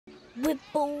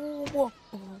Wibble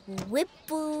wobble,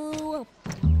 wibble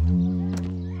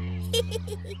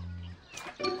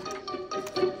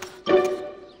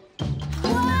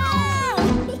Wow!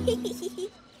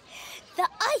 The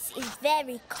ice is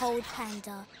very cold,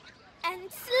 Panda. And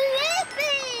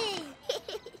slippy!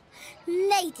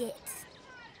 Laid it.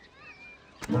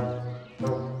 You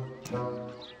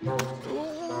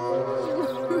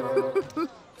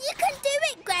can do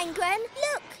it, Gran Gran.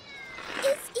 Look,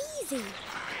 it's easy.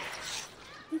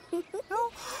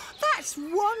 Oh, that's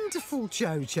wonderful,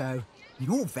 Jojo.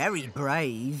 You're very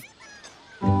brave.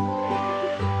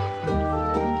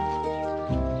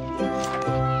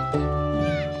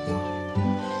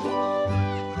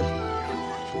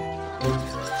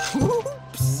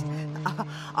 Oops!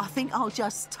 I think I'll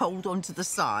just hold on to the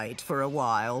side for a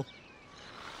while.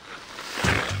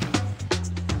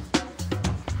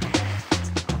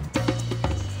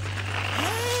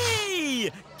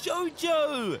 Hey!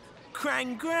 JoJo!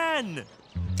 Gran Gran!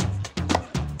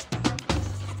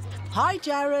 Hi,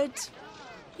 Jared.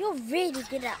 You're really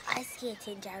good at ice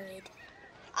skating, Jared.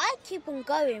 I keep on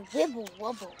going wibble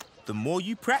wobble. The more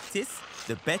you practice,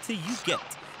 the better you get.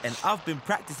 And I've been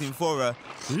practicing for a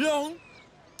long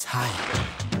time.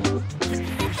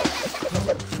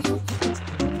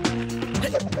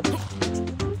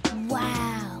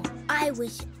 Wow, I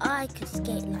wish I could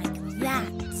skate like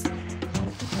that.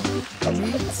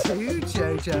 Me too,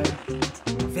 Jojo.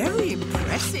 Very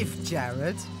impressive,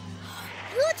 Jared.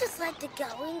 You're just like the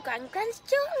girl in Gran Gran's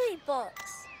jewellery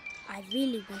box. I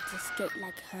really want to skate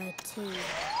like her too.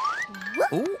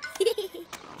 Ooh.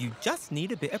 You just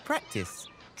need a bit of practice.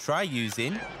 Try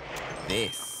using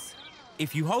this.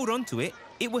 If you hold on to it,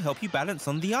 it will help you balance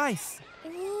on the ice.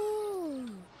 Ooh.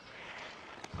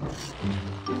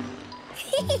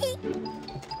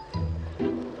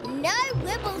 No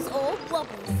wibbles or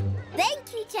wobbles.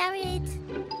 Thank you, Jared.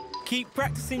 Keep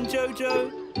practicing,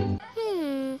 JoJo.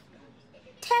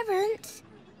 Terence,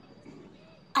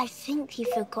 I think you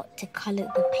forgot to colour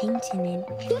the painting in.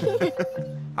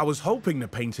 I was hoping the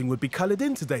painting would be coloured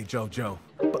in today, Jojo,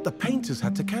 but the painters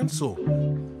had to cancel.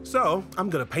 So I'm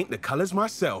going to paint the colours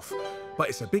myself. But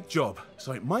it's a big job,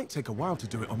 so it might take a while to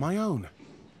do it on my own.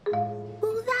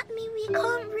 Will that mean we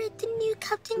can't read the new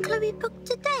Captain Chloe book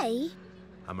today?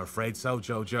 I'm afraid so,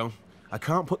 Jojo. I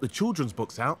can't put the children's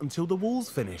books out until the wall's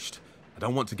finished. I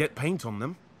don't want to get paint on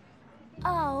them.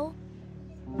 Oh.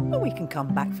 Well, we can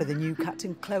come back for the new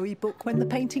Captain Chloe book when the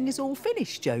painting is all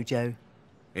finished, Jojo.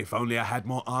 If only I had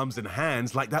more arms and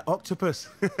hands like that octopus.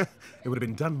 It would have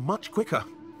been done much quicker.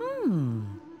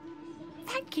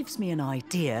 That gives me an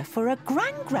idea for a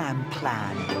Gran Gran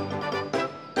plan.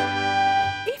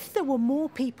 If there were more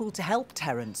people to help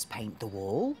Terence paint the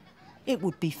wall, it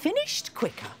would be finished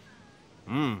quicker.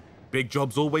 Big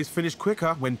jobs always finish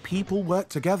quicker when people work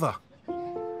together.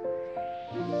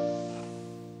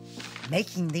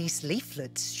 Making these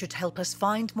leaflets should help us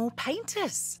find more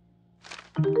painters.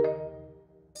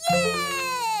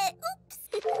 Yeah! Oops!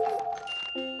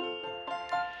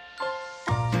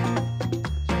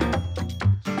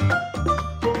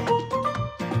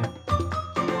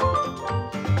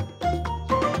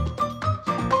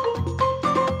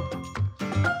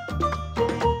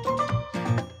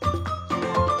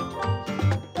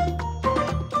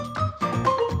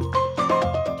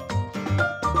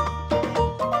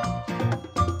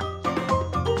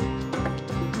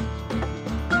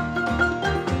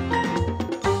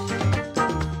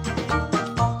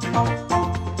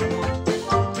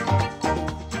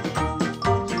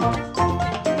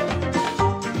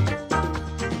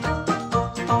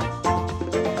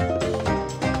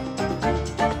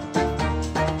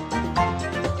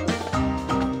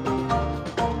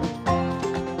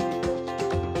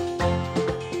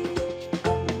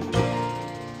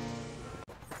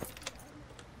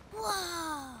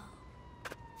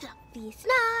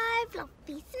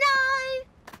 Fluffy snow!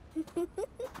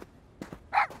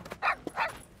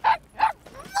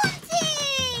 Monty!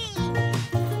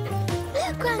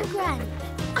 Look, Gran Gran,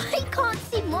 I can't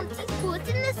see Monty's paws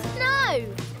in the snow.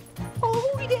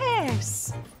 Oh,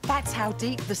 yes. That's how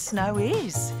deep the snow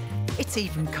is. It's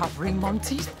even covering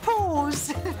Monty's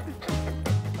paws.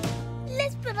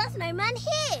 Let's put our snowman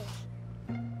here.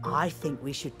 I think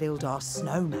we should build our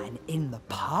snowman in the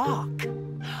park.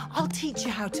 I'll teach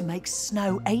you how to make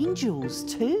snow angels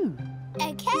too.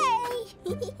 Okay.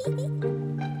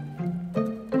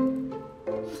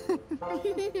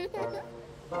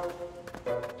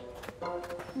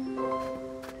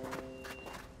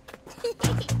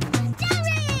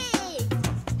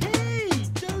 Hey,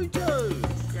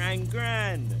 JoJo! Gran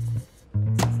Gran!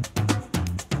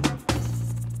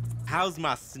 How How's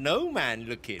my snowman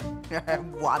looking?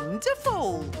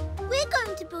 Wonderful. We're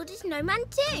going to build a snowman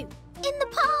too, in the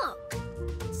park.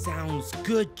 Sounds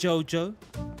good, Jojo.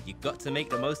 You got to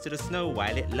make the most of the snow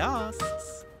while it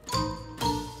lasts.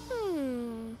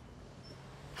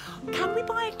 Can we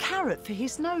buy a carrot for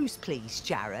his nose, please,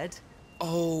 Jared?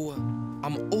 Oh,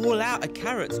 I'm all out of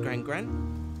carrots, Gran Gran.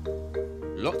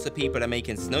 Lots of people are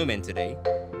making snowmen today.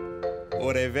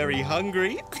 Or they're very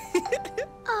hungry.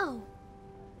 Oh.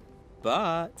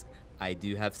 But I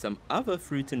do have some other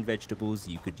fruit and vegetables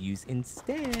you could use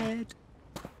instead.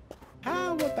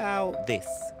 How about this?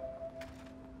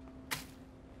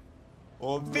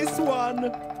 Or this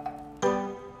one?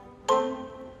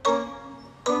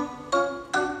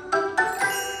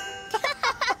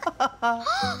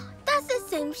 That's the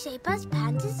same shape as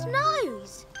Panda's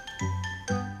nose.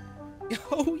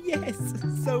 Oh, yes,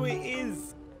 so it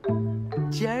is.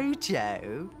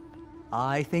 Jojo,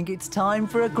 I think it's time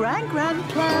for a Gran Gran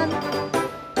plan.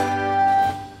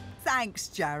 Thanks,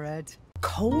 Jared.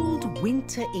 Cold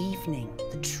winter evening.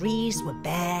 The trees were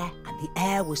bare and the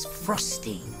air was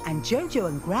frosty. And Jojo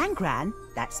and Gran Gran,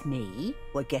 that's me,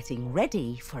 were getting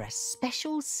ready for a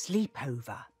special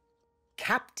sleepover.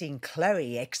 Captain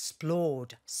Chloe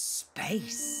explored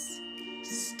space.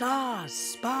 Stars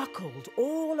sparkled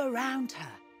all around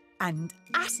her and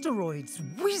asteroids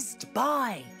whizzed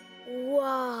by.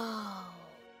 Whoa.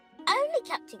 Only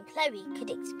Captain Chloe could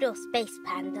explore space,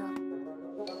 Panda.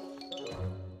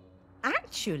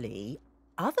 Actually,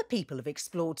 other people have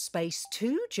explored space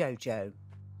too, Jojo.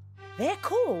 They're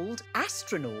called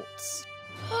astronauts.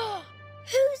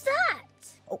 Who's that?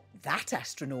 Oh, that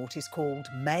astronaut is called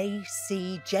May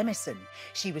C. Jemison.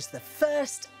 She was the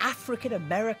first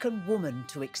African-American woman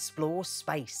to explore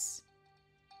space.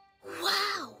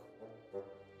 Wow.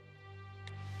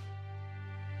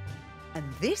 And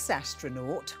this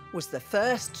astronaut was the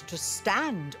first to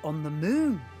stand on the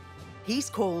moon. He's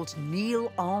called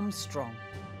Neil Armstrong.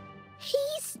 He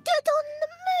stood on the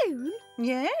moon?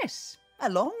 Yes, a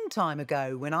long time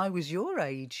ago when I was your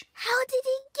age. How did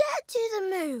he get to the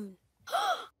moon?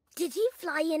 Did he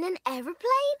fly in an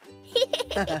aeroplane?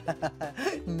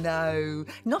 No,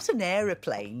 not an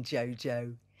aeroplane,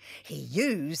 Jojo. He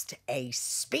used a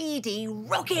speedy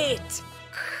rocket.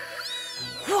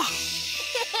 Whoosh!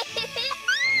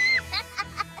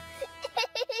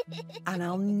 And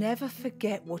I'll never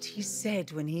forget what he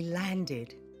said when he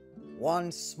landed.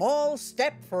 One small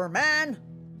step for man,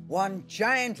 one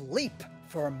giant leap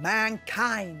for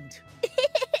mankind.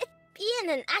 Being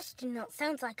an astronaut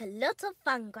sounds like a lot of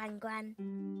fun, Gran Gran.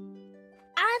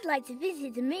 I'd like to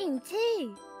visit the moon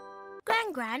too.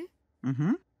 Gran Gran?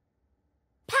 Mm-hmm.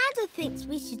 Panda thinks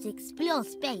we should explore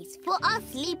space for our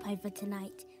sleepover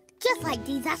tonight, just like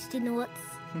these astronauts.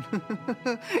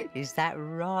 Is that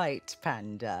right,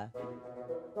 Panda?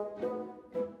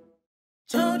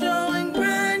 JoJo and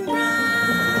Gran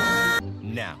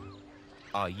Gran! Now,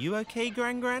 are you okay,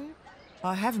 Gran Gran?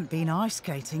 I haven't been ice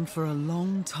skating for a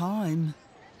long time.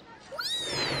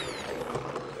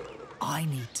 I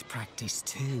need to practice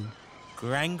too.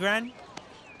 Gran Gran,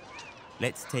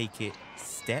 let's take it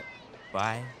step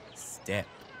by step.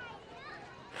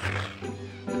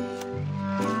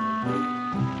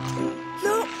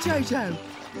 Look, Jojo!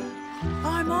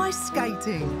 I'm ice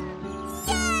skating.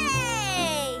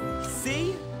 Yay!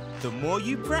 See? The more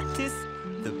you practice,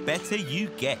 the better you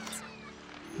get.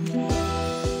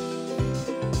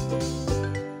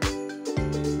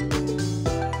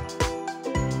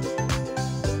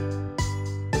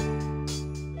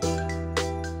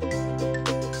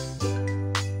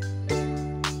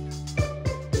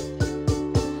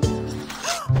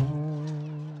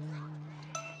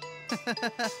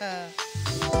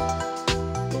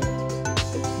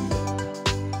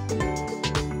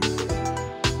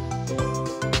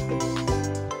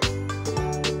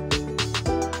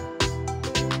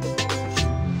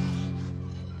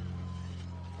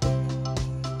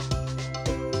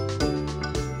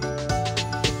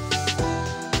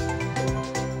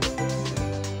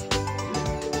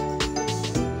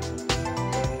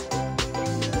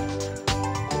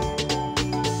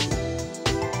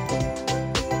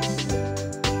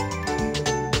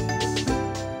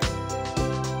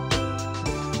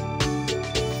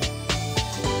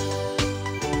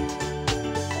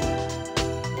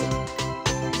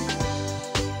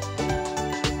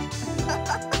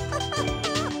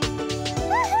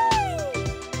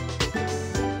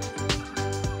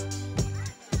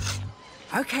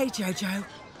 OK, Jojo.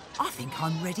 I think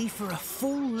I'm ready for a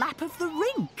full lap of the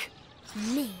rink.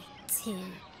 Me too.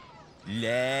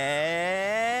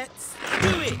 Let's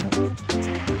do it!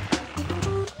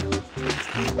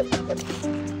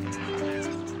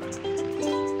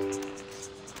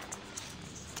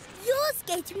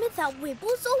 skating without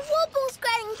wibbles or wobbles,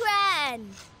 Gran Gran.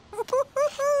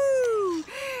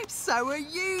 So are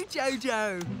you,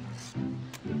 Jojo.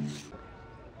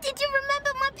 Did you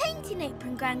remember my painting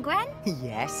apron, Gran Gran?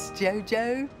 Yes,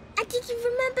 Jojo. And did you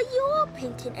remember your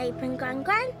painting apron, Gran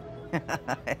Gran?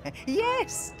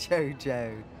 Yes,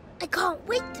 Jojo. I can't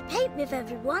wait to paint with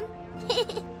everyone.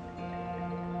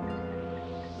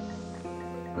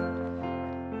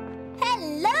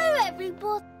 Hello,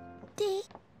 everybody.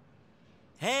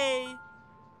 Hey!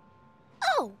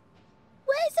 Oh,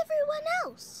 where's everyone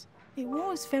else? It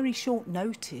was very short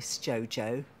notice,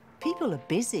 Jojo. People are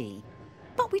busy,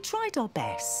 but we tried our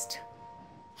best.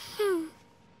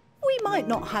 We might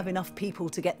not have enough people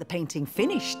to get the painting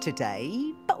finished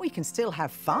today, but we can still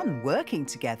have fun working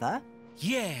together.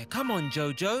 Yeah, come on,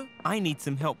 Jojo. I need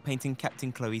some help painting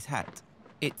Captain Chloe's hat.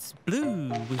 It's blue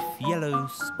with yellow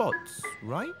spots,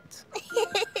 right?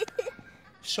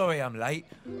 Sorry I'm late.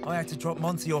 I had to drop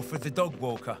Monty off with the dog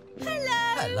walker.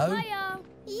 Hello. Hiya.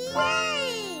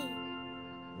 Yay!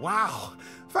 Wow.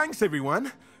 Thanks,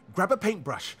 everyone. Grab a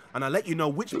paintbrush and I'll let you know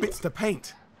which bits to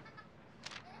paint.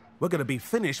 We're going to be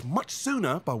finished much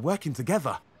sooner by working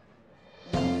together.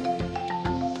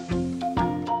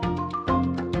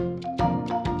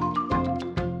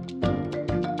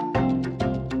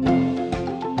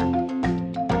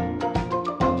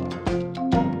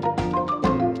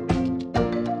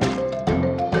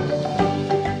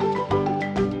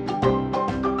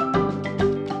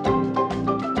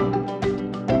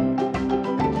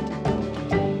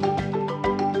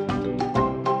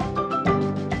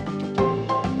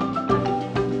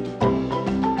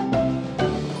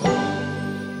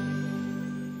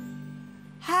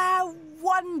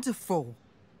 Wonderful.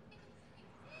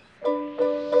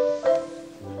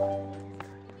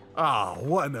 Ah,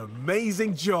 what an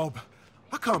amazing job.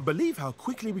 I can't believe how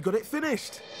quickly we got it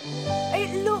finished.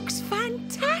 It looks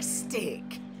fantastic.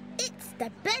 It's the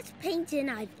best painting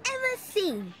I've ever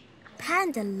seen.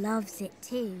 Panda loves it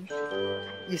too.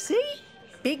 You see?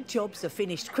 Big jobs are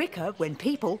finished quicker when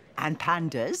people and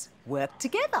pandas work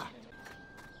together.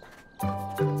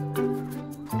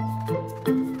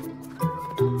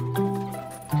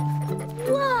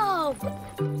 Whoa!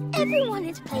 Everyone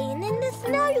is playing in the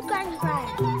snow, Gran Gran.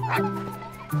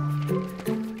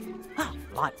 Well,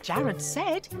 like Jared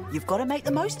said, you've got to make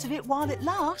the most of it while it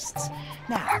lasts.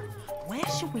 Now, where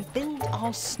shall we build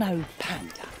our snow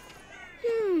panda?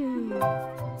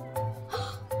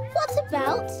 What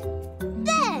about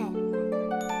there?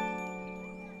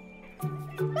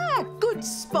 Ah, good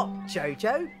spot,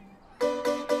 Jojo.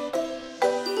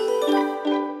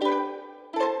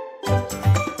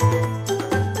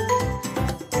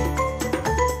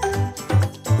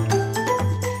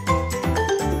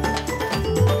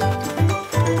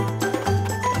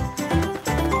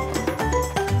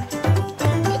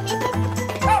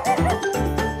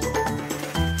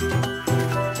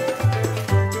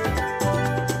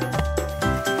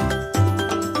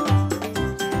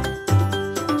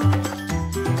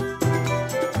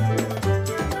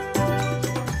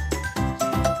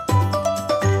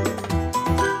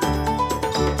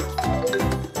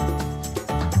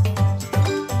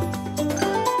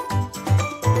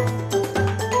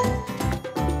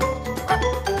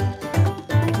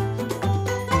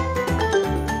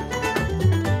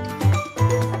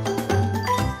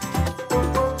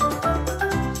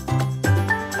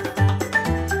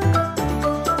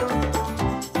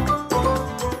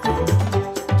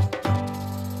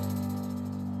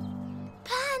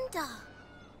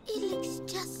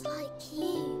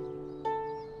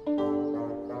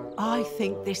 I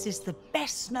think this is the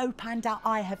best snow panda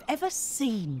I have ever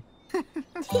seen. Now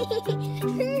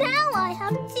I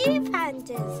have two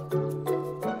pandas.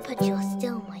 But you're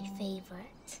still my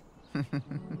favourite.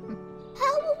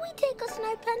 How will we take our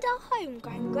snow panda home,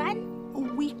 Gran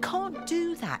Gran? We can't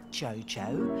do that,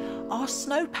 Jojo. Our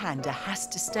snow panda has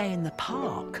to stay in the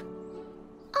park.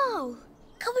 Oh,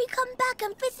 can we come back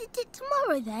and visit it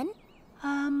tomorrow then?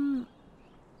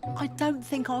 I don't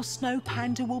think our snow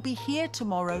panda will be here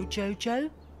tomorrow, Jojo.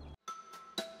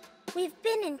 We've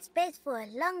been in space for a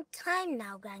long time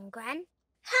now, Gran Gran.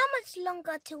 How much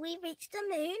longer till we reach the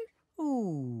moon?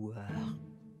 Ooh.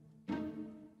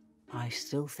 I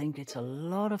still think it's a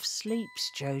lot of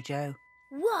sleeps, Jojo.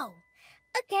 Whoa.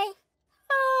 Okay.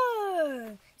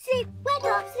 Oh. Sleep,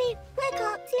 wake up, sleep,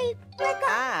 sleep, wake up.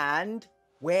 And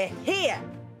we're here.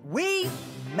 We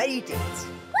made it.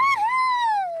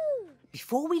 Woohoo!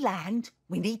 Before we land,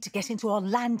 we need to get into our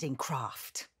landing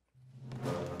craft.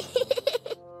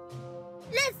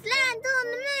 Let's land on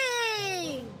the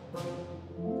moon!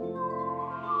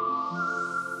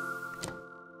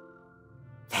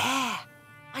 There!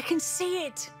 I can see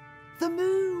it. The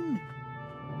moon.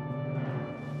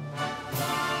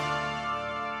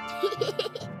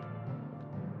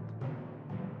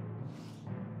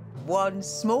 One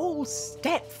small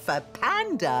step for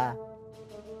Panda.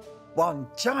 One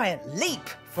giant leap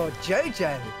for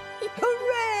JoJo.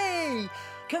 Hooray!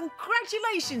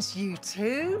 Congratulations, you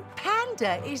two.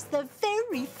 Panda is the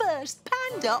very first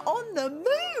panda on the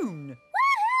moon.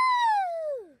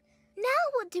 Woohoo! Now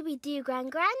what do we do, Gran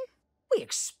Gran? We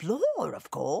explore,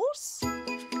 of course.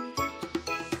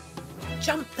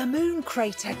 Jump the moon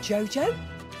crater, JoJo.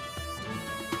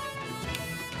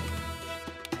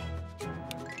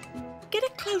 Get a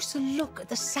closer look at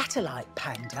the satellite,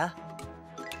 Panda.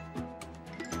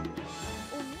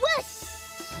 Whoosh!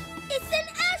 It's an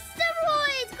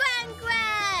asteroid, Gran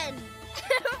Gran!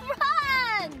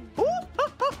 Run!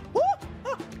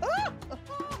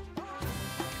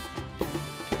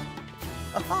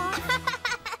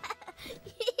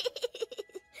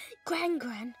 Gran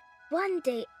Gran, one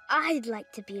day I'd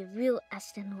like to be a real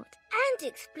astronaut and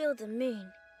explore the moon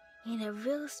in a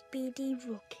real speedy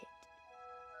rocket.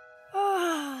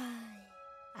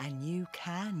 And you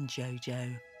can,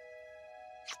 JoJo.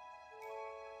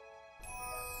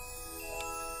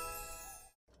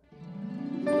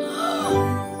 Whoa!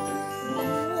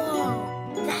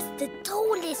 That's the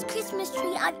tallest Christmas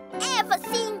tree I've ever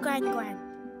seen, Gran Gran.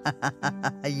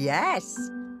 Yes.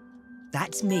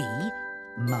 That's me,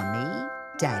 Mummy,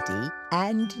 Daddy,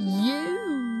 and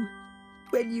you.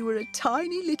 When you were a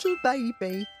tiny little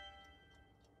baby.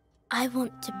 I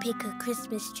want to pick a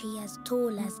Christmas tree as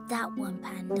tall as that one,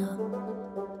 Panda.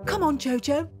 Come on,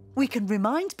 JoJo. We can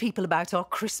remind people about our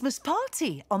Christmas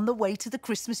party on the way to the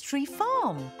Christmas tree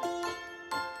farm.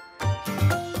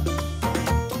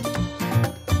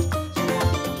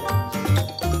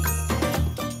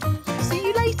 See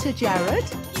you later, Jared.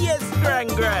 Yes, Gran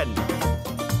Gran.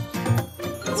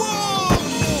 Whoa!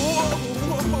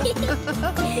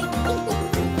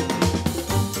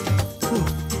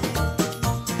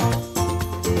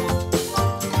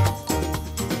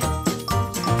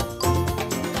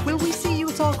 Will we see you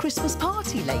at our Christmas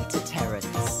party later,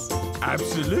 Terence?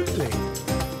 Absolutely.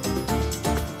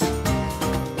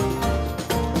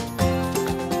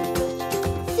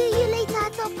 See you later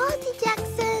at our party,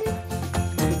 Jackson.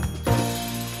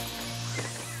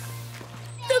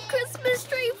 The Christmas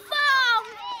tree farm!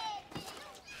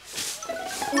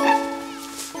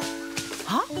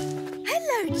 Huh?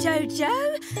 Hello, JoJo.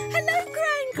 Hello,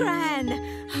 Gran Gran.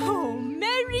 Oh,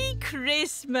 Merry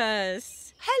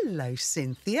Christmas. Hello,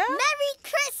 Cynthia. Merry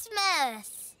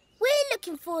Christmas! We're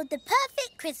looking for the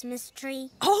perfect Christmas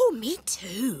tree. Oh, me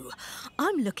too.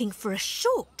 I'm looking for a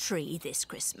short tree this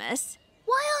Christmas.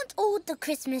 Why aren't all the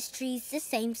Christmas trees the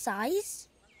same size?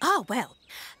 Ah, well,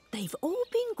 they've all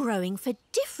been growing for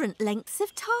different lengths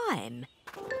of time.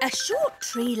 A short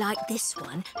tree like this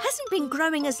one hasn't been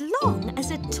growing as long as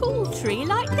a tall tree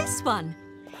like this one.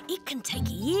 It can take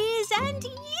years and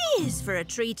years for a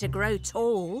tree to grow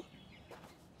tall.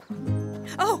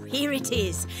 Oh, here it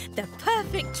is, the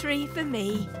perfect tree for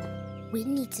me. We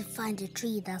need to find a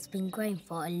tree that's been growing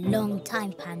for a long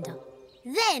time, Panda.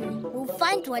 Then we'll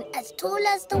find one as tall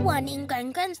as the one in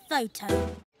Gran Gran's photo.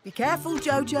 Be careful,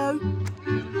 JoJo.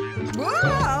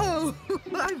 Whoa!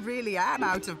 I really am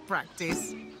out of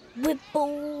practice.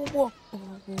 Whipple, wobble,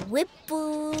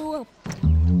 whipple,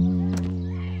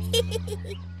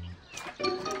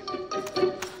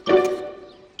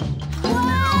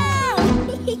 Wow!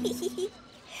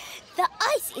 The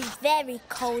ice is very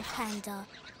cold, Panda.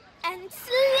 And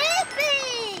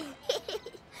slippy!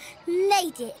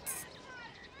 Laid it.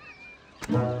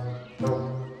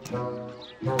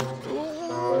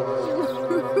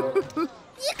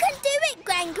 You can do it,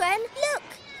 Gran Gran. Look,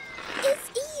 it's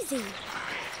easy.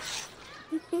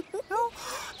 Oh,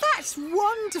 that's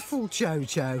wonderful,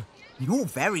 JoJo. You're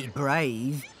very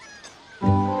brave.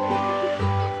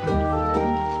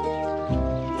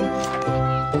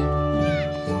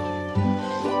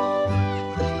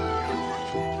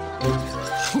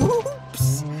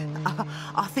 Oops!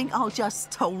 I think I'll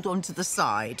just hold on to the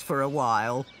side for a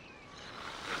while.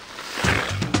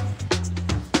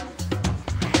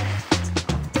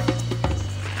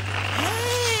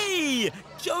 Hey!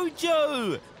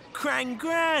 JoJo! Gran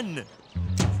Gran!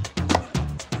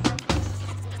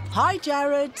 Hi,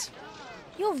 Jared.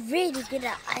 You're really good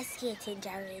at ice skating,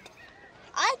 Jared.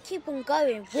 I keep on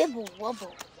going wibble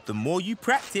wobble. The more you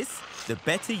practice, the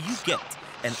better you get.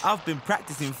 And I've been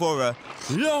practicing for a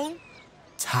long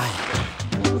time.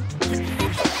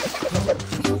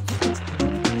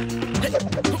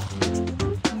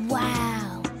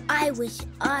 Wow, I wish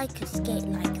I could skate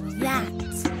like that.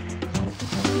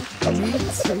 Me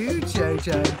too,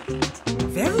 Jojo.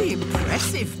 Very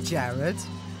impressive, Jared.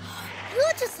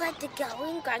 You're just like the girl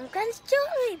in Gran Gran's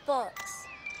jewellery box.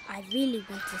 I really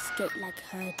want to skate like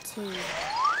her too.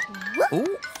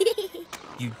 Ooh.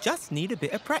 You just need a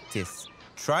bit of practice.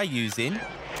 Try using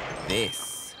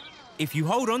this. If you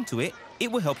hold on to it,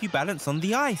 it will help you balance on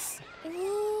the ice.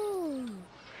 Ooh.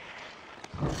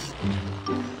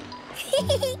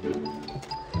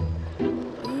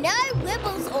 No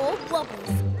wibbles or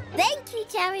wobbles. Thank you,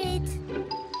 Jared.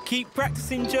 Keep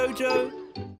practicing, Jojo.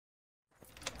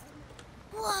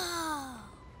 Whoa!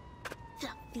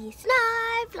 Fluffy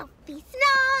snow, fluffy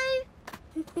snow.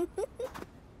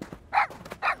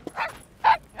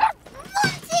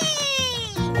 Monty!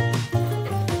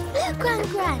 Look, Gran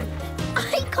Gran.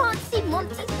 I can't see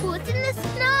Monty's paws in the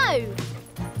snow.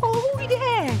 Oh,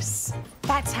 yes.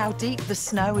 That's how deep the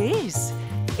snow is.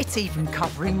 It's even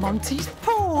covering Monty's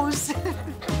paws.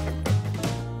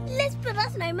 Let's put our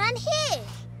snowman here.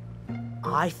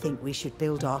 I think we should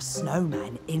build our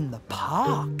snowman in the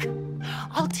park.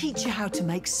 I'll teach you how to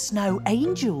make snow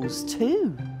angels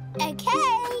too. Okay.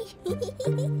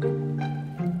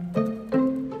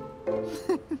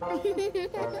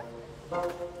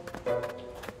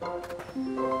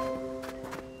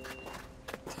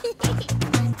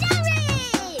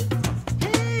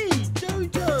 Hey,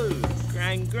 Jojo!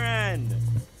 Gran Gran!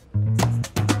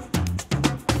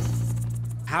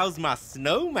 How's my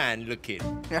snowman looking?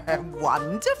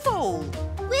 Wonderful.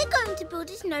 We're going to build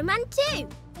a snowman too,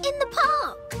 in the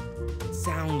park.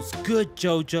 Sounds good,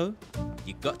 Jojo.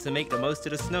 You got to make the most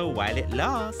of the snow while it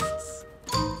lasts.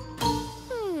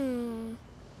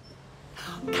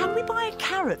 Can we buy a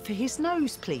carrot for his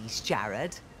nose, please,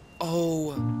 Jared?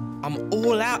 Oh, I'm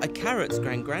all out of carrots,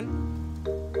 Gran Gran.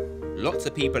 Lots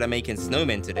of people are making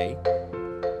snowmen today.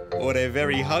 Or they're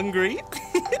very hungry.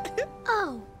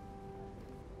 Oh.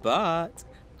 But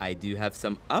I do have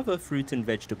some other fruit and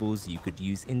vegetables you could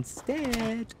use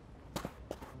instead.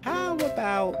 How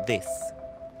about this?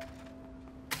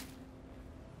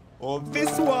 Or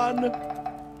this one?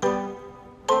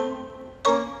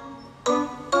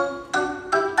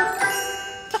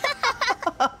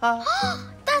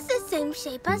 That's the same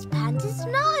shape as Panda's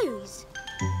nose.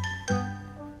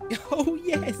 Oh,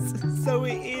 yes, so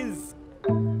it is.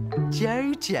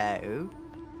 Jojo,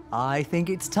 I think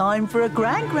it's time for a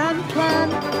Gran Gran plan.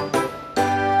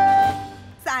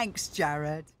 Thanks,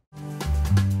 Jared.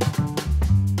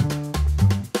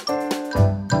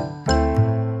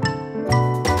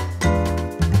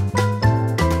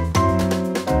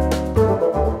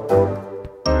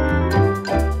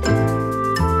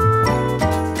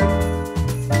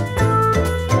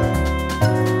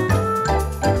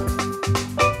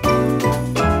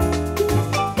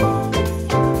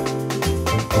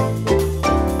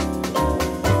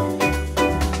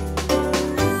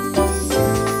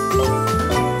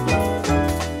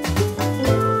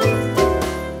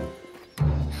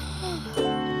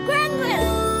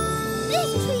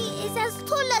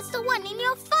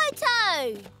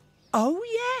 Oh,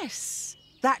 yes.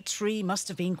 That tree must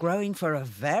have been growing for a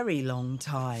very long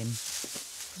time.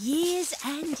 Years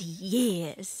and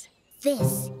years.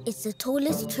 This is the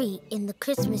tallest tree in the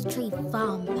Christmas tree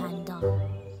farm, Panda.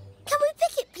 Can we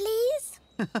pick it, please?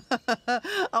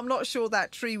 I'm not sure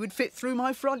that tree would fit through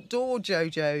my front door,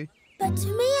 Jojo. But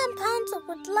me and Panda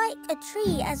would like a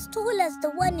tree as tall as the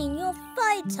one in your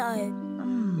photo.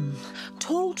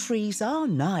 Tall trees are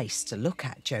nice to look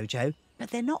at, Jojo, but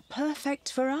they're not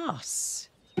perfect for us.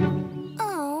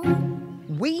 Oh.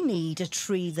 We need a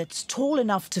tree that's tall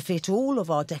enough to fit all of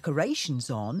our decorations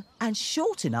on and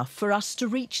short enough for us to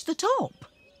reach the top.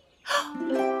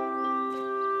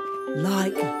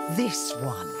 Like this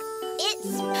one.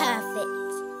 It's perfect.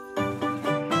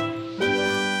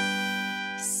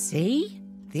 See?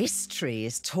 This tree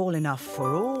is tall enough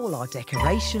for all our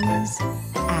decorations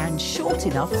and short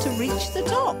enough to reach the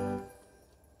top.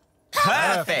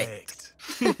 Perfect!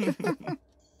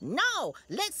 Now,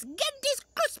 let's get this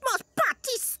Christmas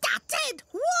party started!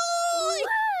 Woo!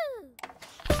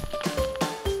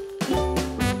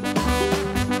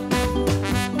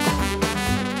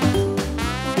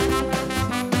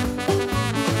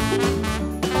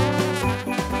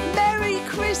 Merry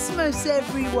Christmas,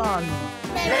 everyone!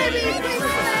 Merry Christmas!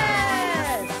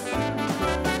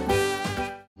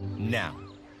 Now,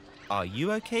 are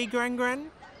you okay, Gran Gran?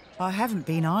 I haven't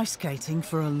been ice skating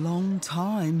for a long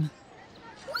time.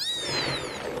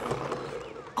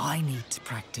 I need to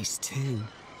practice too.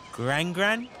 Gran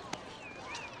Gran,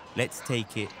 let's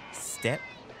take it step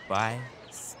by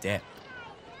step.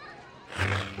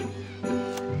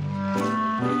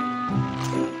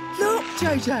 Look,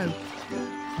 Jojo!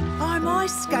 I'm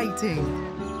ice skating.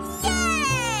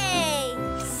 Yay!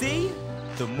 See?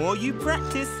 The more you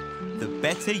practice, the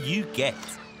better you get.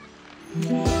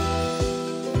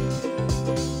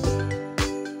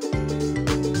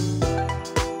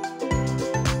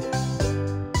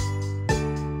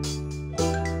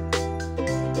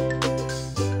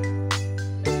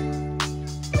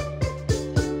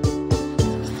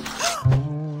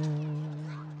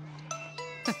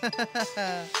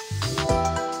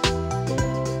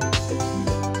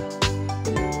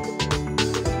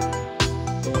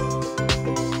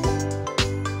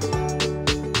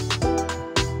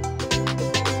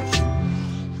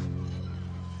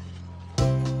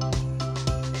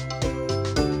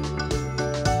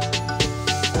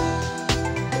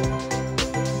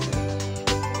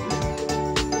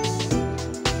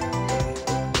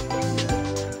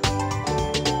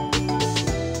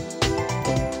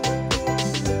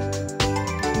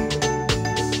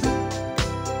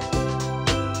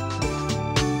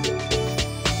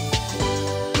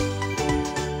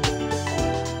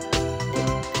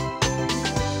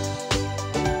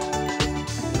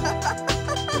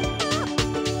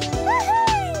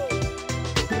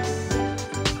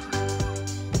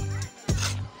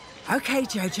 OK,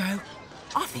 Jojo.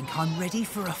 I think I'm ready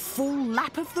for a full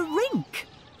lap of the rink.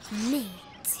 Me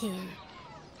too.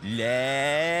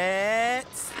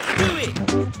 Let's do it!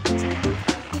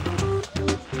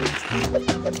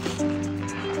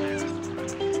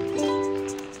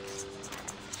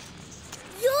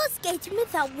 You're skating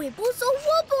without wibbles or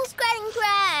wobbles, Gran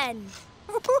Gran.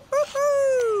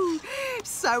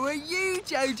 So are you,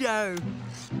 Jojo.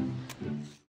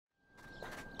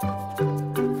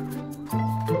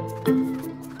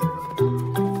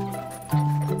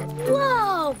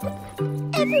 Whoa!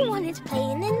 Everyone is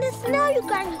playing in the snow,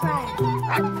 Gran Gran.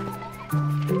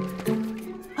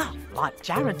 Well, like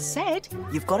Jared said,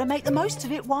 you've got to make the most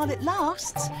of it while it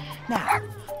lasts. Now,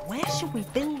 where shall we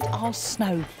build our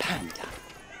snow panda?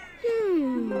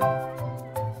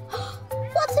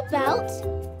 What about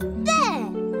there?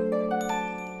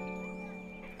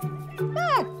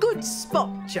 Ah, good spot,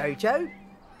 Jojo.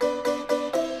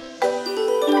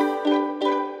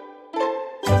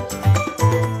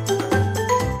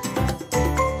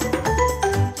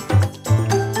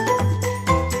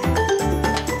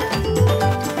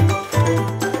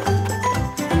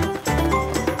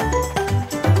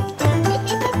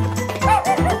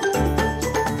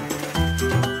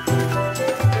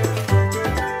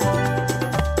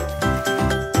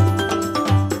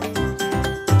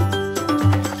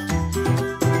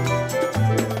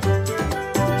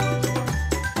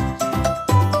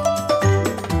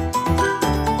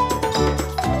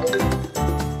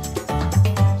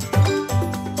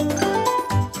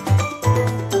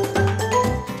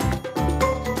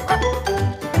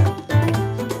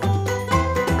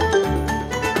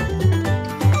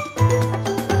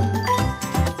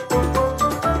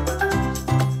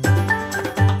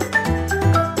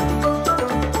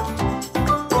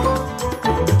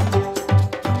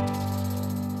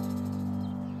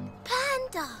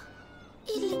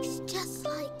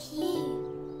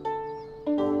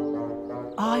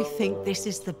 I think this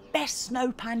is the best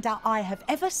snow panda I have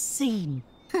ever seen.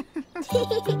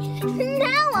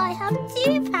 Now I have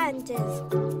two pandas.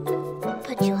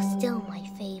 But you're still my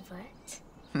favourite.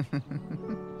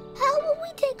 How will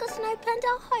we take our snow panda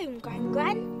home, Gran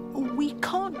Gran? We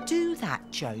can't do that,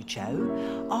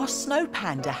 Jojo. Our snow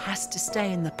panda has to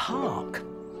stay in the park.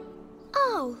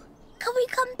 Oh, can we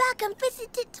come back and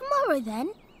visit it tomorrow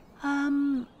then?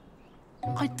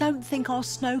 I don't think our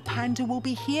snow panda will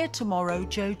be here tomorrow,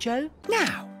 Jojo.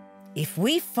 Now, if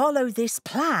we follow this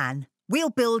plan,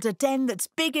 we'll build a den that's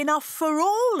big enough for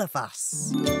all of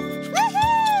us. Woohoo!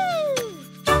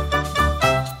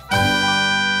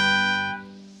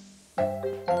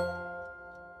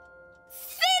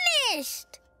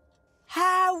 Finished!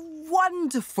 How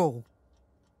wonderful!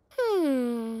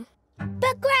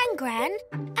 But Gran Gran,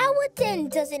 our den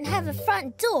doesn't have a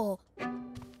front door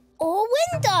or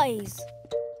windows.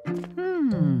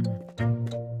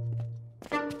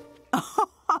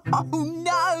 Oh,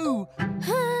 no!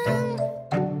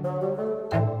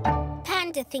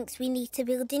 Panda thinks we need to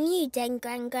build a new den,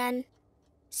 Gran Gran.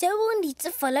 So we'll need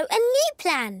to follow a new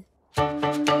plan.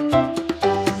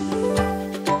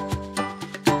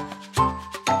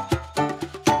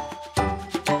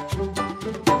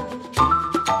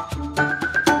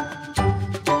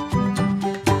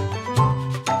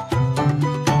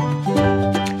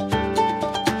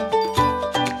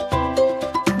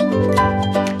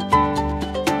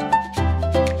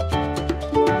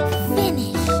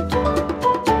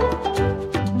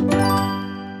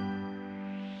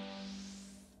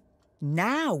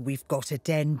 Now got a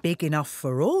den big enough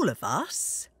for all of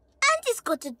us. And it's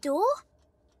got a door.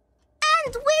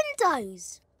 And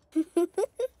windows.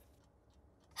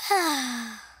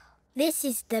 This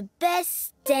is the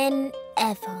best den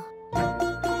ever.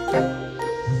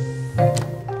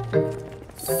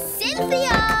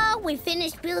 Cynthia, we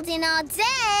finished building our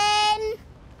den.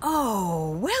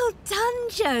 Oh, well done,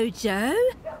 Jojo.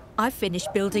 I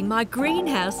finished building my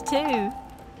greenhouse too.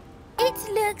 It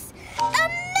looks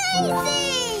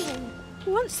amazing!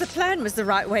 Once the plan was the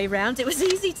right way round, it was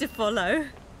easy to follow.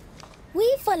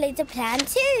 We followed the plan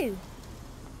too.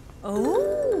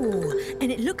 Oh,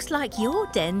 and it looks like your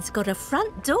den's got a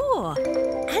front door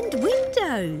and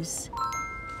windows.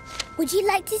 Would you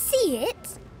like to see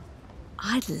it?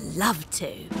 I'd love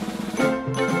to.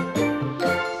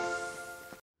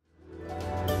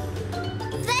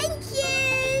 Thank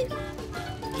you!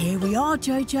 Here we are,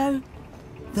 Jojo.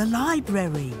 The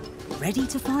library. Ready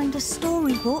to find a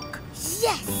storybook?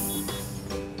 Yes!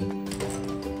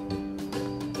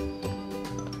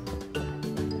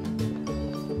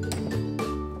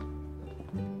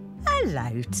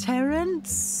 Hello,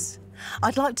 Terence.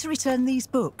 I'd like to return these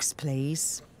books,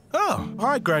 please. Oh,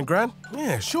 hi, Gran Gran.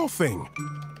 Yeah, sure thing.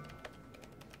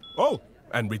 Oh,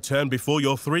 and return before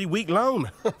your 3-week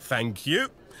loan. Thank you.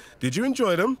 Did you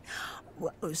enjoy them?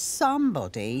 Well,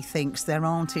 somebody thinks there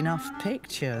aren't enough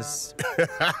pictures.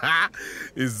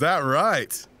 Is that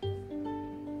right?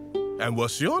 And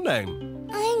what's your name?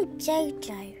 I'm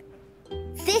Jojo.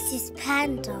 This is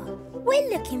Panda. We're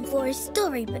looking for a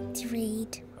storybook to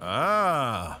read.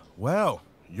 Ah, well,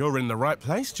 you're in the right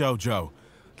place, Jojo.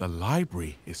 The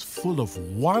library is full of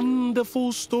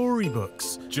wonderful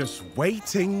storybooks, just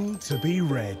waiting to be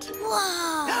read.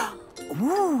 Wow!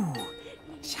 Ooh!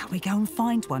 Shall we go and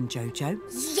find one, Jojo?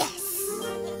 Yes!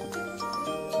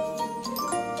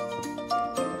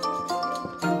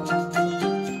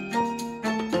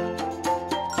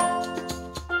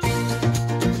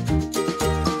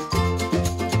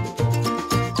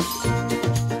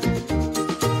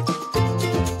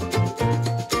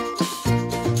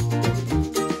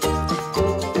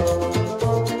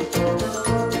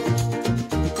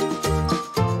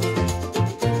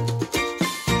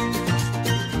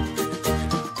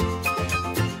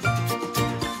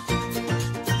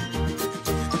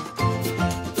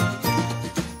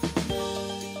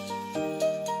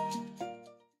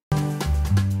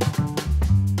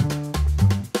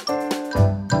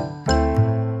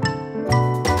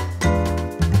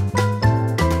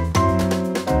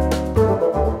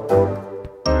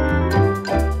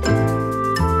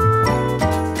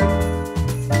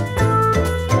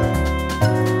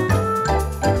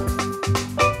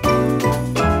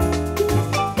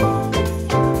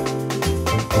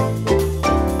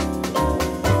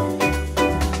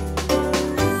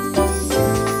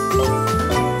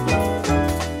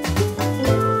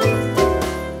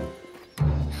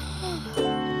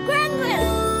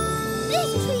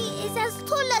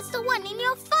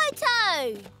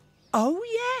 Oh,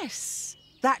 yes.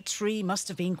 That tree must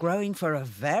have been growing for a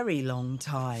very long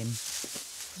time.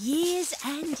 Years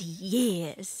and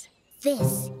years.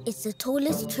 This is the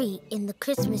tallest tree in the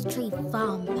Christmas tree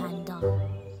farm, Panda.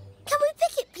 Can we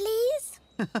pick it, please?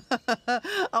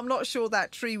 I'm not sure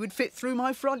that tree would fit through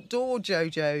my front door,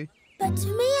 Jojo. But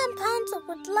me and Panda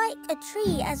would like a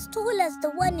tree as tall as the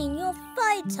one in your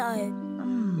photo.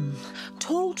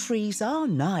 Tall trees are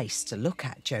nice to look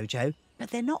at, Jojo, but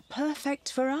they're not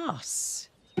perfect for us.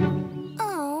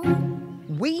 Oh.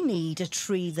 We need a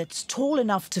tree that's tall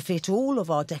enough to fit all of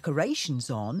our decorations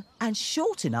on and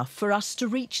short enough for us to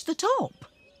reach the top.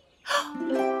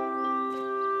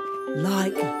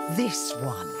 Like this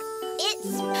one.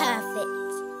 It's perfect.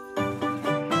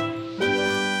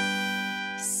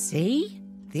 See?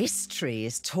 This tree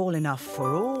is tall enough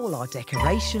for all our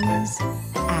decorations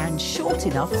and short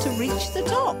enough to reach the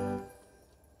top.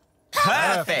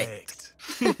 Perfect!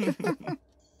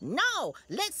 Now,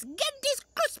 let's get this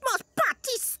Christmas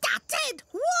party started!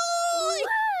 Woo!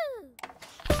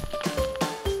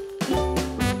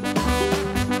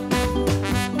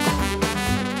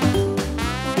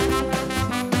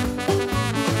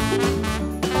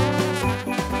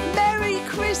 Merry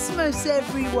Christmas,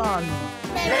 everyone!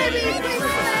 Merry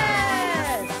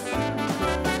Christmas!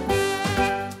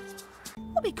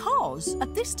 Well, because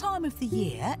at this time of the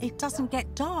year, it doesn't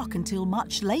get dark until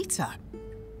much later,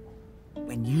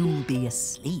 when you'll be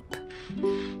asleep.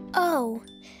 Oh,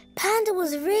 Panda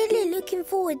was really looking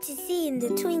forward to seeing the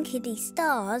twinkly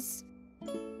stars.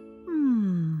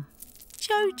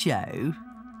 Jojo,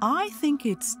 I think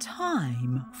it's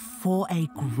time for a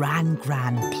Gran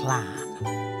Gran plan.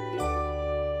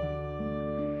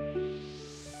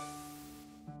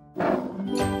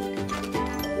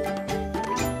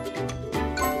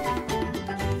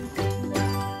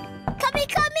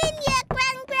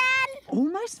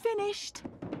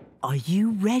 Are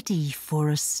you ready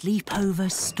for a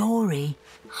sleepover story?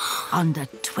 Under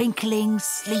twinkling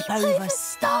sleepover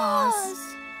stars.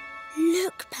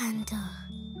 Look, Panda.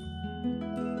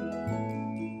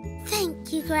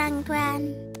 Thank you, Gran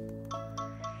Gran.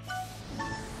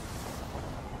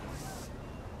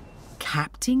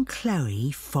 Captain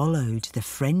Chloe followed the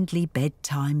friendly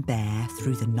bedtime bear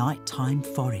through the nighttime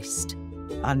forest,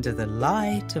 under the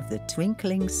light of the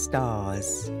twinkling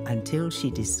stars, until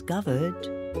she discovered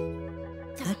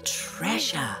the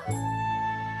treasure.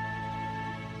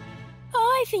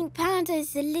 I think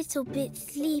Panda's a little bit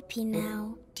sleepy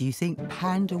now. Do you think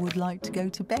Panda would like to go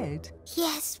to bed?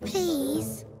 Yes,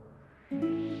 please.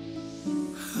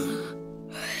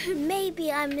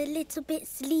 Maybe I'm a little bit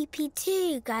sleepy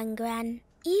too, Gran Gran,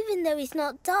 even though it's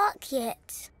not dark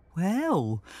yet.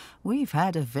 Well, we've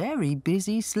had a very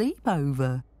busy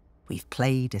sleepover. We've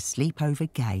played a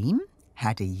sleepover game,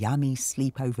 had a yummy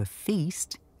sleepover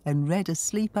feast, and read a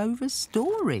sleepover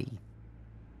story.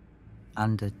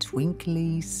 Under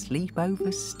twinkly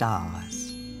sleepover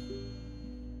stars.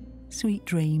 Sweet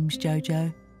dreams,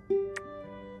 Jojo.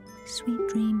 Sweet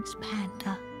dreams,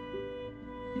 Panda.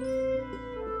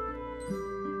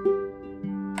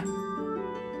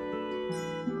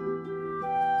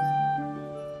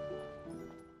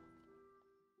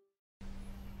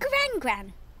 Gran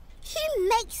Gran, who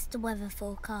makes the weather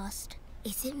forecast?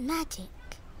 Is it magic?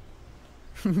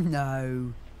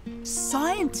 No.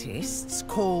 Scientists,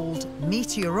 called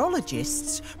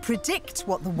meteorologists, predict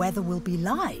what the weather will be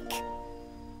like.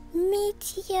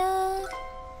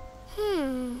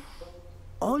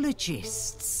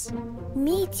 Ologists.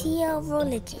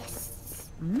 Meteorologists.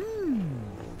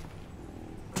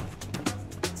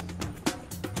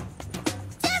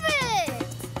 David!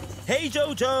 Hey,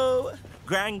 Jojo!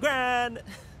 Gran Gran!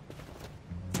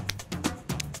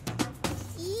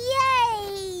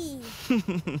 Yay!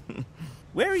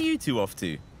 Where are you two off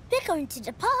to? We're going to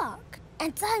the park,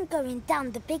 and I'm going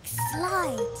down the big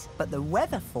slide. But the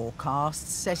weather forecast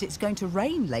says it's going to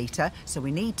rain later, so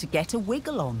we need to get a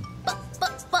wiggle on. But.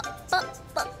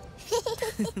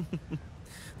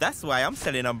 That's why I'm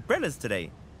selling umbrellas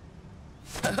today.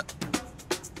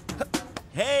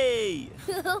 Hey!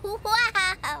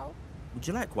 Wow! Would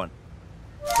you like one?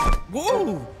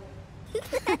 Whoa!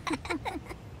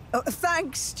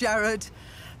 Thanks, Jared.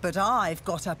 But I've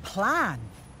got a plan.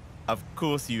 Of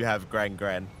course you have, Gran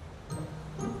Gran.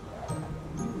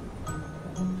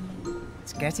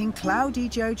 It's getting cloudy,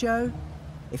 Jojo.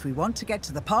 If we want to get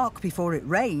to the park before it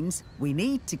rains, we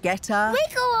need to get a...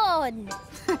 Wiggle on!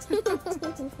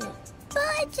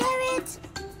 Bye, Jared!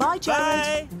 Bye,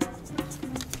 Jared!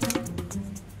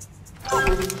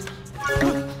 Bye!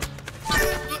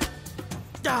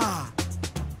 Ah!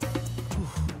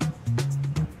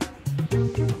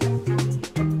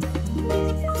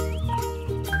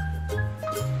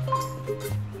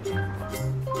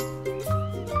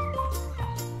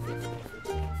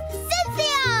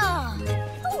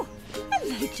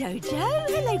 Jojo.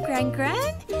 Hello, Gran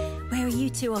Gran. Where are you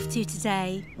two off to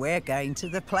today? We're going to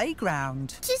the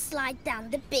playground. To slide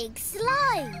down the big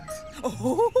slide.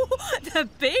 Oh, the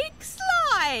big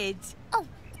slide. Oh,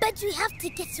 but we have to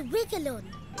get a wiggle on.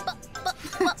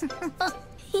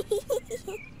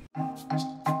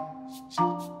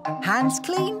 Hands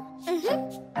clean?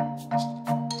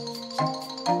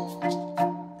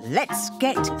 Let's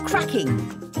get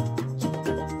cracking.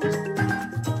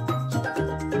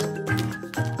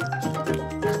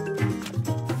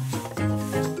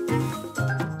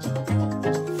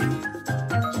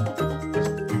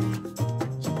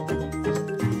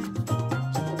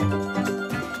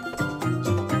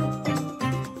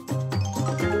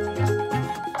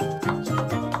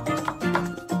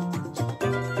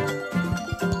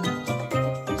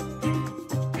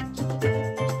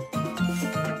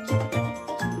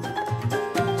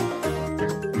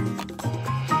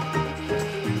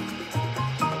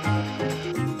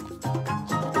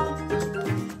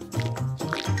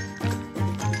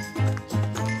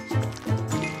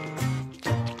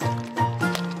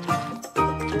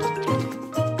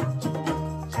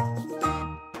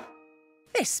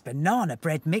 This banana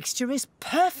bread mixture is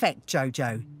perfect,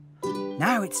 Jojo.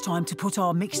 Now it's time to put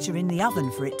our mixture in the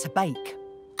oven for it to bake.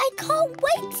 I can't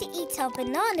wait to eat our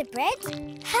banana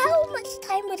bread. How much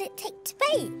time would it take to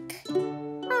bake?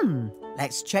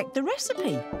 Let's check the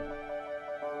recipe.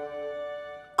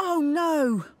 Oh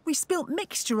no, we spilt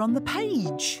mixture on the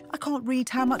page. I can't read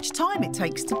how much time it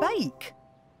takes to bake.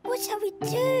 What shall we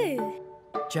do?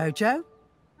 Jojo,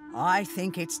 I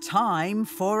think it's time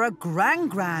for a Gran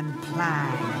Gran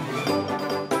plan.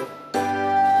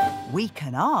 We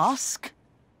can ask...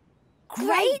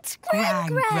 Great Gran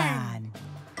Gran!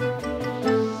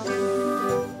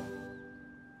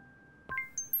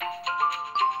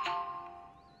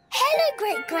 Hello,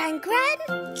 Great Gran Gran.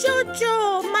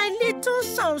 Jojo, my little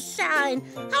sunshine.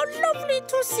 How lovely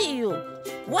to see you.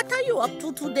 What are you up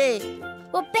to today?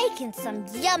 We're baking some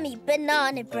yummy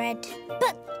banana bread,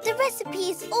 but the recipe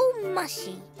is all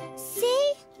mushy.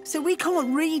 See? So we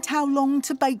can't read how long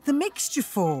to bake the mixture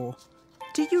for.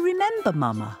 Do you remember,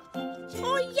 Mama?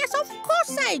 Oh, yes, of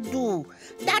course I do.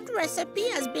 That recipe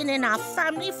has been in our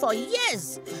family for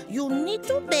years. You need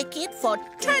to bake it for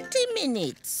 30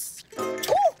 minutes.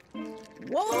 Ooh!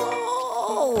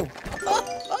 Whoa!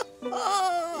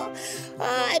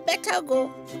 I better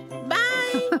go.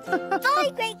 Bye.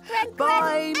 Bye, Great Gran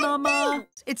Gran. Bye, Mama.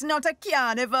 It's not a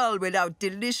carnival without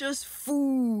delicious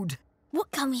food.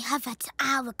 What can we have at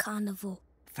our carnival?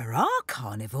 For our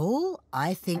carnival,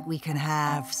 I think we can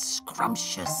have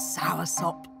scrumptious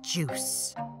soursop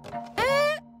juice.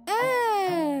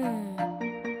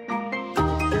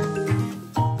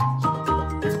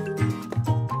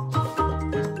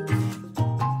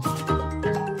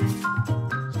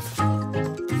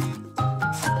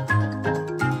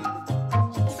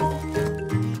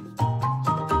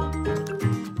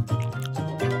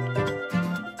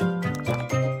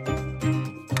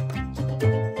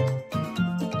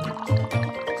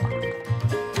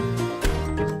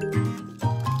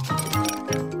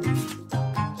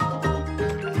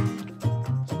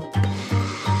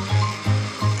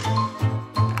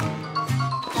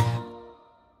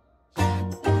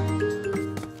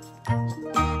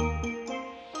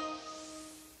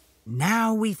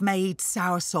 Now we've made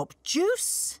soursop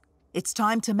juice, it's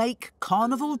time to make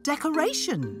carnival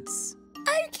decorations.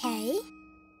 OK.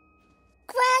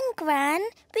 Gran,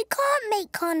 we can't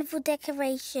make carnival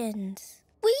decorations.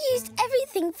 We used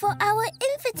everything for our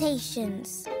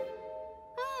invitations.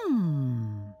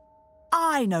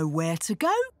 I know where to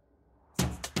go.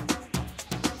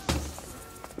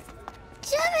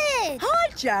 Jared! Hi,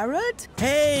 Jared.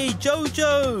 Hey,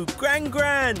 Jojo, Gran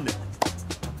Gran.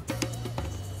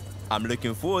 I'm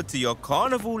looking forward to your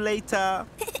carnival later.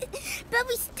 But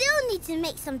we still need to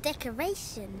make some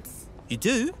decorations. You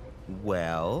do?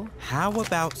 Well, how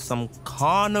about some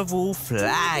carnival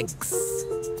flags?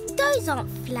 Those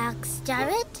aren't flags,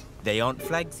 Jared. They aren't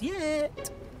flags yet.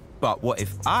 But what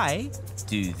if I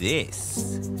do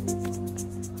this?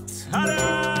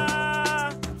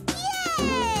 Ta-da!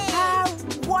 Yay! How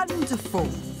wonderful.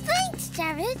 Thanks,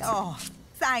 Jared. Oh,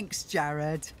 thanks,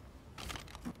 Jared.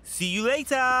 See you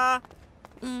later.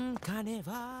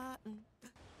 Carnival.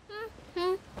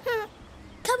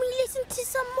 Can we listen to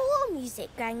some more music,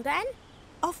 Gran Gran?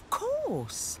 Of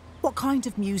course. What kind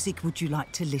of music would you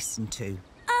like to listen to?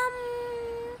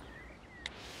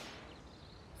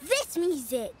 This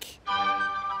music.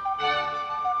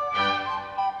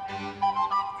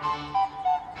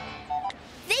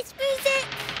 This music.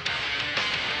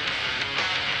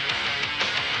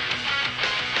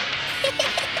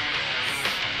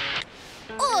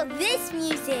 Or this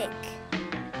music.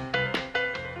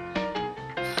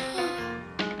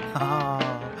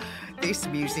 This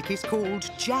music is called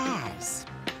jazz.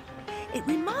 It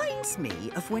reminds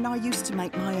me of when I used to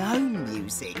make my own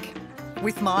music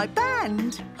with my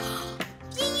band.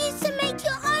 You used to make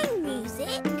your own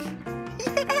music?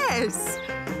 Yes.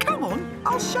 Come on,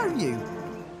 I'll show you.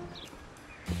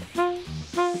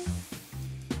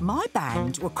 My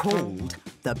band were called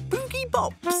the Boogie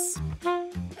Bops.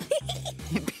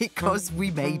 Because we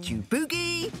made you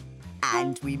boogie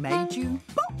and we made you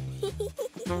bop.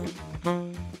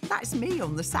 That's me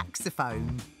on the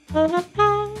saxophone.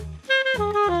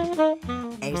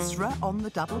 Ezra on the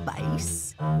double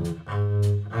bass.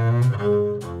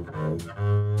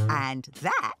 And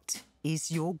that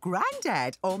is your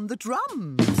granddad on the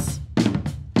drums.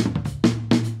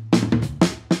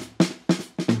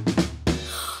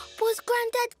 Was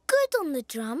Granddad good on the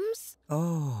drums?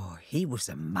 Oh, he was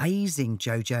amazing,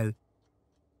 Jojo.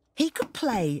 He could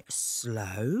play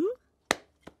slow.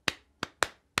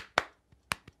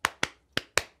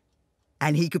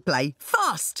 And he could play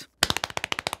fast.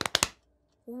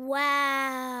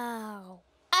 Wow.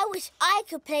 I wish I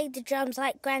could play the drums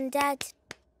like Granddad.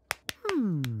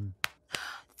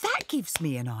 That gives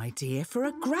me an idea for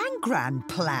a Gran Gran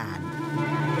plan.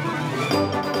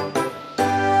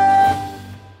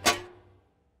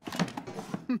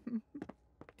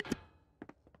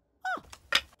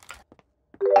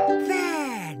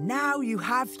 There, now you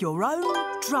have your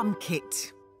own drum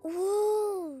kit.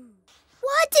 Ooh.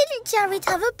 Why didn't Jared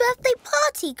have a birthday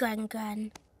party, Gran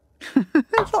Gran?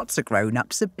 Lots of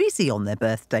grown-ups are busy on their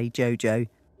birthday, Jojo.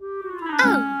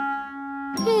 Oh.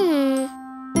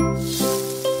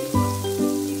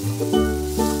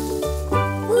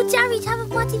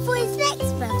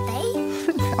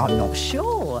 I'm not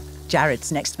sure.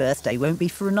 Jared's next birthday won't be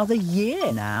for another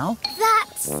year now.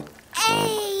 That's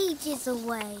ages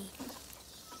away.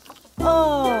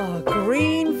 Oh,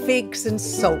 green figs and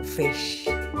saltfish.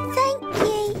 Thank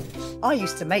you. I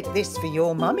used to make this for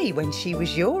your mummy when she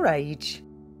was your age.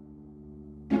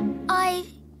 I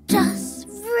just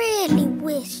really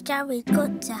wish Jared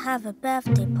got to have a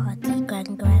birthday party,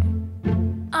 Gran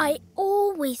Gran. I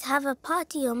always have a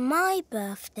party on my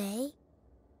birthday.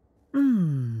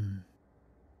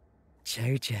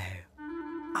 Jojo,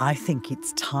 I think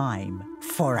it's time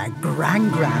for a Gran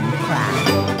Gran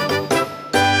plan.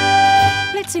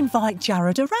 Let's invite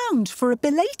Jared around for a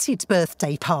belated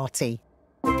birthday party.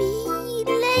 Belated?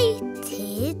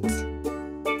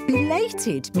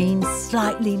 Belated means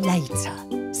slightly later.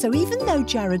 So even though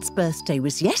Jared's birthday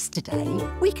was yesterday,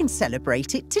 we can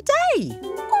celebrate it today.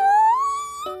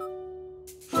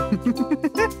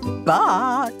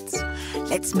 But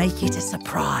let's make it a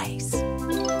surprise.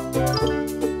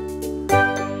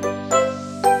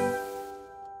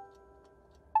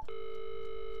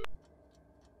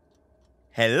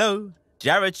 Hello,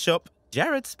 Jared shop.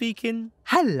 Jared speaking.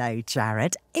 Hello,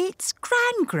 Jared. It's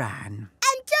Gran Gran.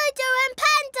 And JoJo and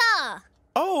Panda!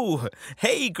 Oh,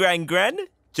 hey, Gran Gran,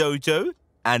 JoJo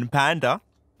and Panda.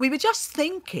 We were just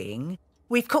thinking,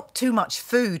 we've cooked too much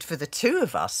food for the two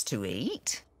of us to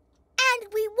eat.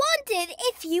 And we wondered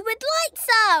if you would like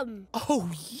some. Oh,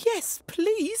 yes,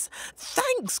 please.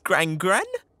 Thanks, Gran Gran.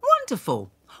 Wonderful.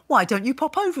 Why don't you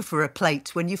pop over for a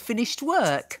plate when you've finished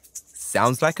work?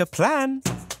 Sounds like a plan.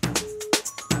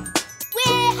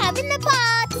 We're having a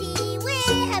party!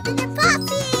 We're having a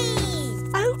party!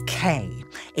 OK,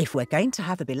 if we're going to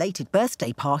have a belated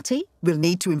birthday party, we'll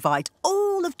need to invite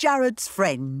all of Jared's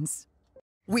friends.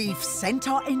 We've sent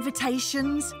our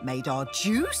invitations, made our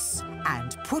juice,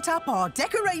 and put up our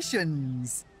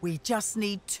decorations. We just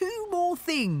need 2 more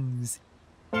things.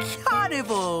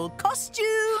 Carnival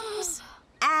costumes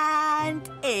and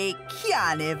a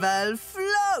carnival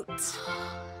float.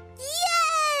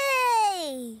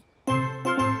 Yay!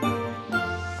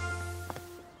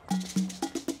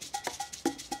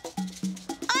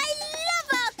 I love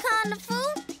our carnival.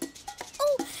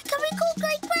 Oh, can we call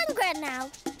Great Gran Gran now?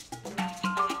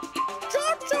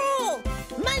 Jojo,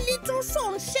 my little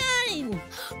sunshine.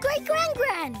 Great Gran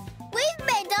Gran, we've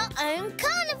made our own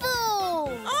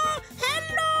carnival. Oh,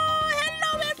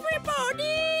 hello,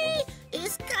 everybody.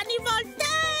 It's carnival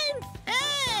time.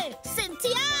 Hey,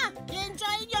 Cynthia, you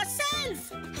enjoying yourself?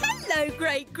 Hello,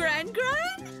 Great Gran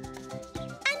Gran.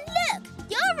 And look,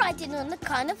 you're riding on the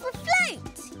carnival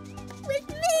float. With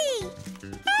me.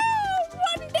 Oh,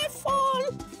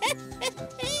 wonderful.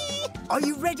 Are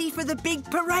you ready for the big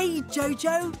parade,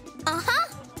 Jojo? Uh-huh.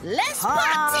 Let's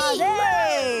party.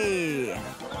 Hooray!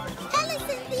 Hello,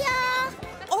 Cynthia.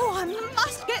 Oh, I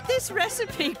must get this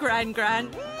recipe, Gran Gran.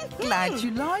 Glad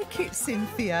you like it,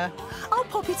 Cynthia. I'll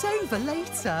pop it over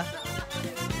later.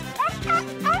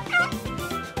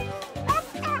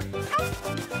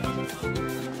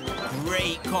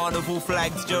 Great carnival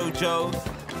flags, JoJo.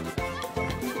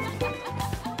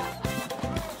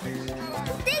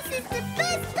 This is the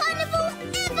best carnival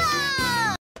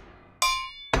ever!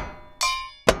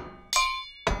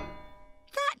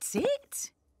 That's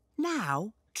it.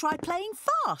 Now, try playing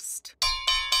fast.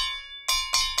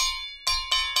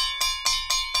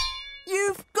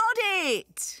 You've got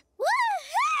it!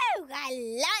 Woohoo! I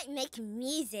like making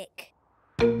music.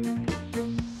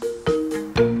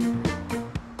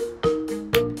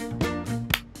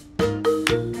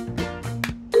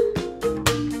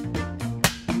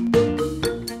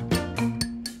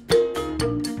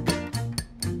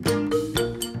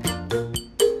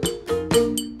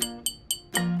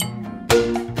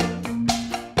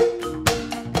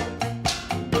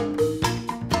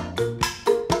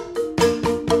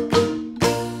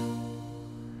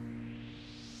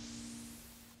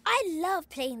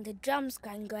 Playing the drums,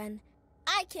 Gran Gran.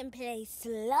 I can play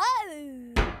slow.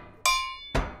 And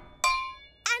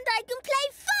I can play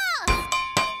fast.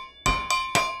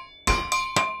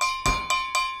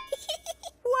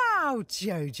 Wow,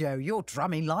 Jojo, you're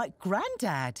drumming like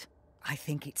Grandad. I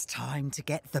think it's time to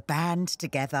get the band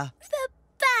together. The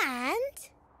band?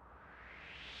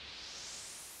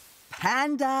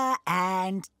 Panda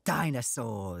and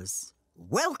dinosaurs.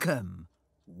 Welcome.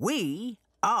 We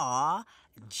are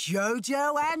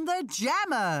JoJo and the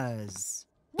Jammers.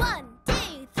 1,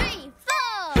 2, 3,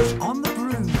 4. On the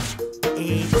broom,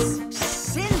 it's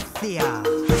Cynthia.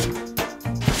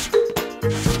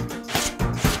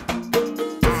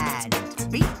 And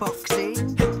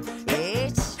beatboxing,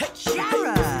 it's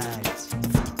Jared.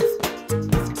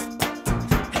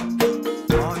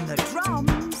 On the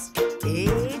drums,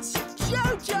 it's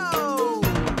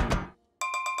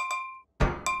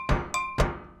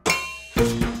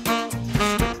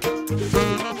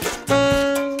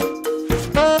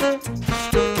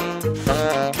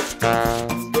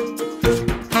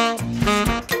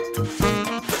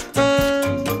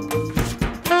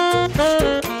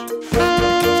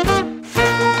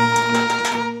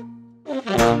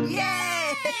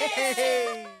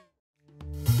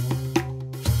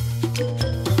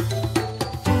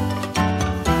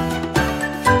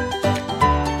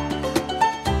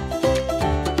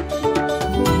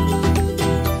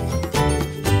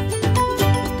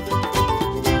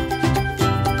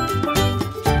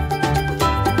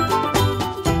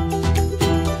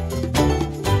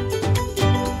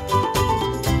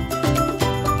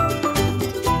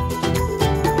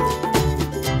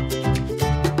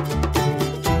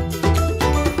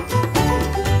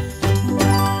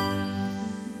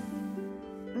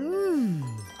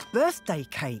birthday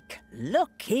cake.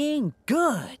 Looking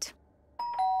good.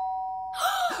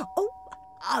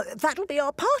 That'll be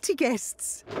our party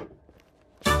guests.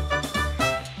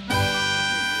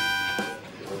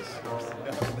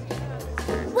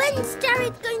 When's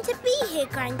Jared going to be here,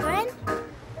 Gran Gran?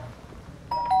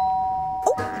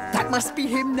 Oh, that must be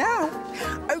him now.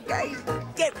 OK,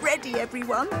 get ready,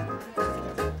 everyone.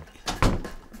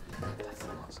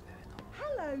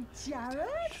 Hello, Jared.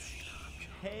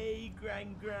 Hey,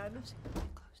 Gran Gran.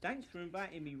 Thanks for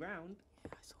inviting me round.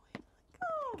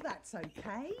 Oh, that's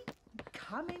OK.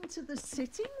 Come into the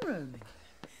sitting room.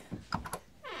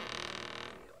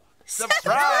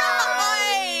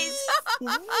 Surprise!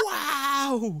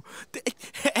 Wow!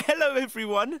 Hello,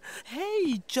 everyone.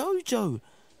 Hey, Jojo.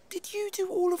 Did you do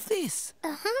all of this?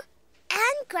 Uh-huh.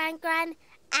 And Gran Gran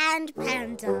and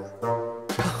Panda.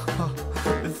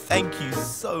 Thank you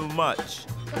so much.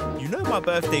 You know my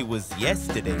birthday was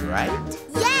yesterday, right?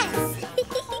 Yes!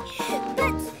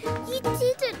 But you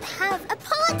didn't have a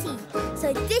party.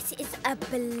 So this is a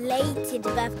belated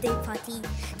birthday party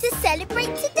to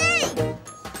celebrate today.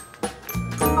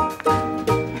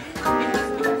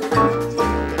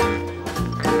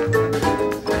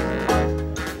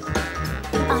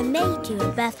 I made you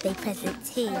a birthday present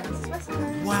too.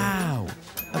 Wow,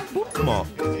 a bookmark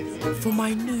for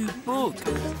my new book.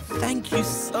 Thank you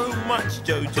so much,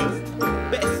 Jojo.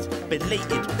 Best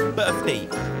belated birthday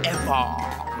ever.